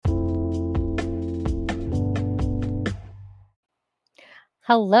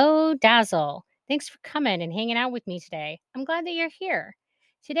Hello, Dazzle. Thanks for coming and hanging out with me today. I'm glad that you're here.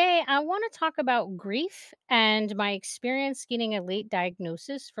 Today, I want to talk about grief and my experience getting a late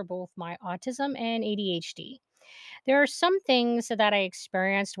diagnosis for both my autism and ADHD. There are some things that I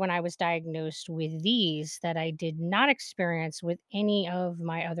experienced when I was diagnosed with these that I did not experience with any of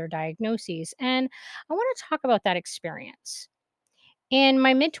my other diagnoses. And I want to talk about that experience. In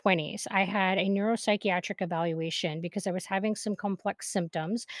my mid 20s, I had a neuropsychiatric evaluation because I was having some complex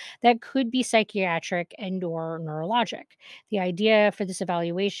symptoms that could be psychiatric and or neurologic. The idea for this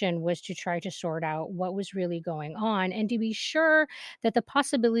evaluation was to try to sort out what was really going on and to be sure that the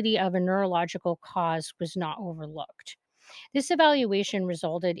possibility of a neurological cause was not overlooked. This evaluation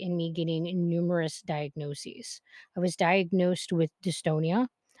resulted in me getting numerous diagnoses. I was diagnosed with dystonia,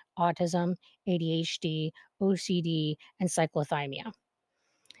 autism, ADHD, OCD, and cyclothymia.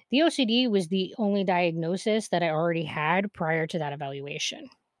 The OCD was the only diagnosis that I already had prior to that evaluation.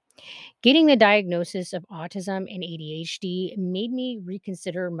 Getting the diagnosis of autism and ADHD made me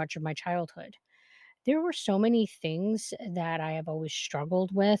reconsider much of my childhood. There were so many things that I have always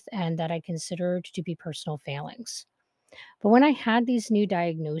struggled with and that I considered to be personal failings. But when I had these new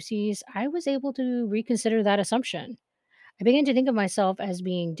diagnoses, I was able to reconsider that assumption. I began to think of myself as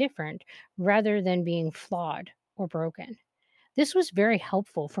being different rather than being flawed or broken. This was very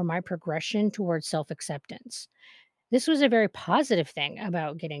helpful for my progression towards self acceptance. This was a very positive thing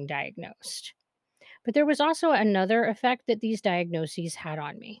about getting diagnosed. But there was also another effect that these diagnoses had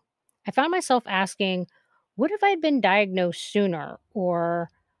on me. I found myself asking, what if I'd been diagnosed sooner? Or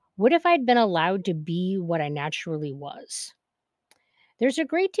what if I'd been allowed to be what I naturally was? There's a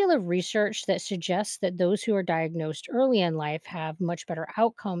great deal of research that suggests that those who are diagnosed early in life have much better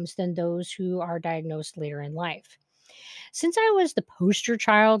outcomes than those who are diagnosed later in life. Since I was the poster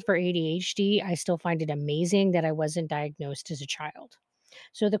child for ADHD, I still find it amazing that I wasn't diagnosed as a child.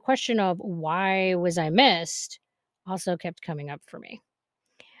 So the question of why was I missed also kept coming up for me.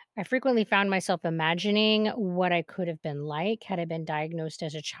 I frequently found myself imagining what I could have been like had I been diagnosed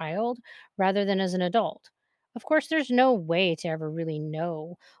as a child rather than as an adult. Of course, there's no way to ever really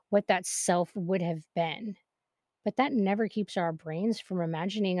know what that self would have been, but that never keeps our brains from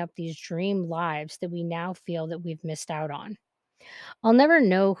imagining up these dream lives that we now feel that we've missed out on. I'll never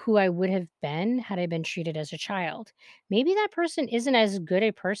know who I would have been had I been treated as a child. Maybe that person isn't as good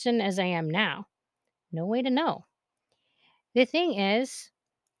a person as I am now. No way to know. The thing is,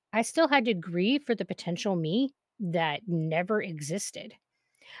 I still had to grieve for the potential me that never existed.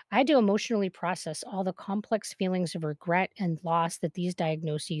 I had to emotionally process all the complex feelings of regret and loss that these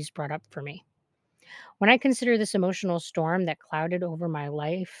diagnoses brought up for me. When I consider this emotional storm that clouded over my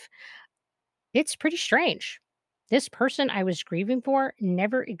life, it's pretty strange. This person I was grieving for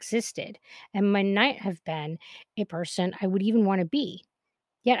never existed and might not have been a person I would even want to be.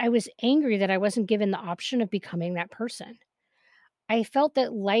 Yet I was angry that I wasn't given the option of becoming that person. I felt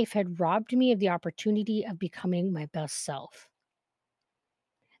that life had robbed me of the opportunity of becoming my best self.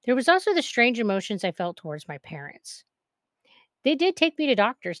 There was also the strange emotions I felt towards my parents. They did take me to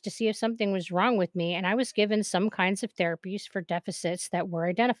doctors to see if something was wrong with me, and I was given some kinds of therapies for deficits that were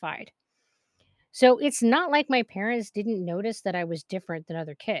identified. So it's not like my parents didn't notice that I was different than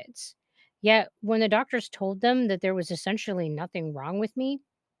other kids. Yet, when the doctors told them that there was essentially nothing wrong with me,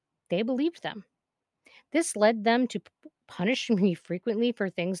 they believed them. This led them to punish me frequently for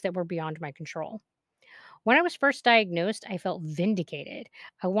things that were beyond my control. When I was first diagnosed, I felt vindicated.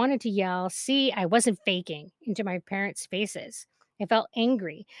 I wanted to yell, see, I wasn't faking, into my parents' faces. I felt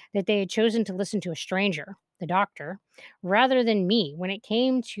angry that they had chosen to listen to a stranger, the doctor, rather than me when it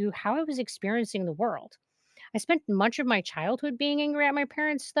came to how I was experiencing the world. I spent much of my childhood being angry at my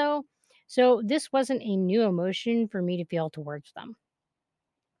parents, though, so this wasn't a new emotion for me to feel towards them.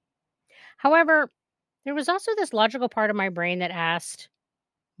 However, there was also this logical part of my brain that asked,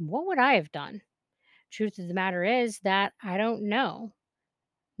 what would I have done? Truth of the matter is that I don't know.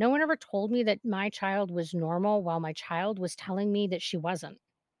 No one ever told me that my child was normal while my child was telling me that she wasn't.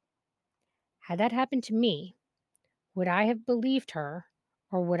 Had that happened to me, would I have believed her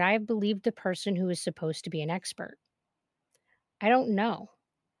or would I have believed the person who is supposed to be an expert? I don't know.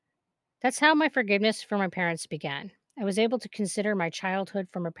 That's how my forgiveness for my parents began. I was able to consider my childhood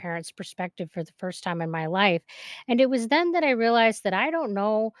from a parent's perspective for the first time in my life. And it was then that I realized that I don't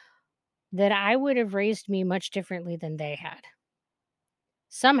know that I would have raised me much differently than they had.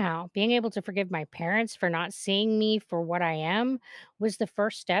 Somehow, being able to forgive my parents for not seeing me for what I am was the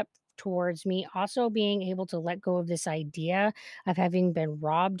first step towards me also being able to let go of this idea of having been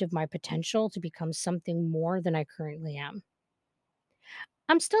robbed of my potential to become something more than I currently am.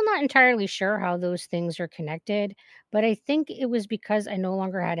 I'm still not entirely sure how those things are connected, but I think it was because I no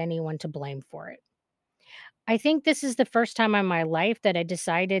longer had anyone to blame for it. I think this is the first time in my life that I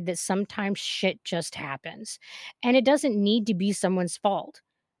decided that sometimes shit just happens and it doesn't need to be someone's fault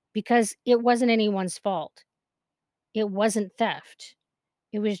because it wasn't anyone's fault. It wasn't theft.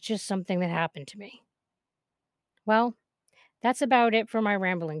 It was just something that happened to me. Well, that's about it for my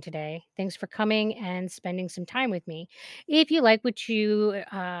rambling today. Thanks for coming and spending some time with me. If you like what you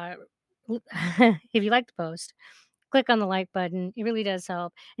if you like the post, click on the like button. It really does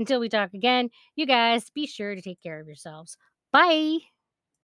help. Until we talk again, you guys be sure to take care of yourselves. Bye.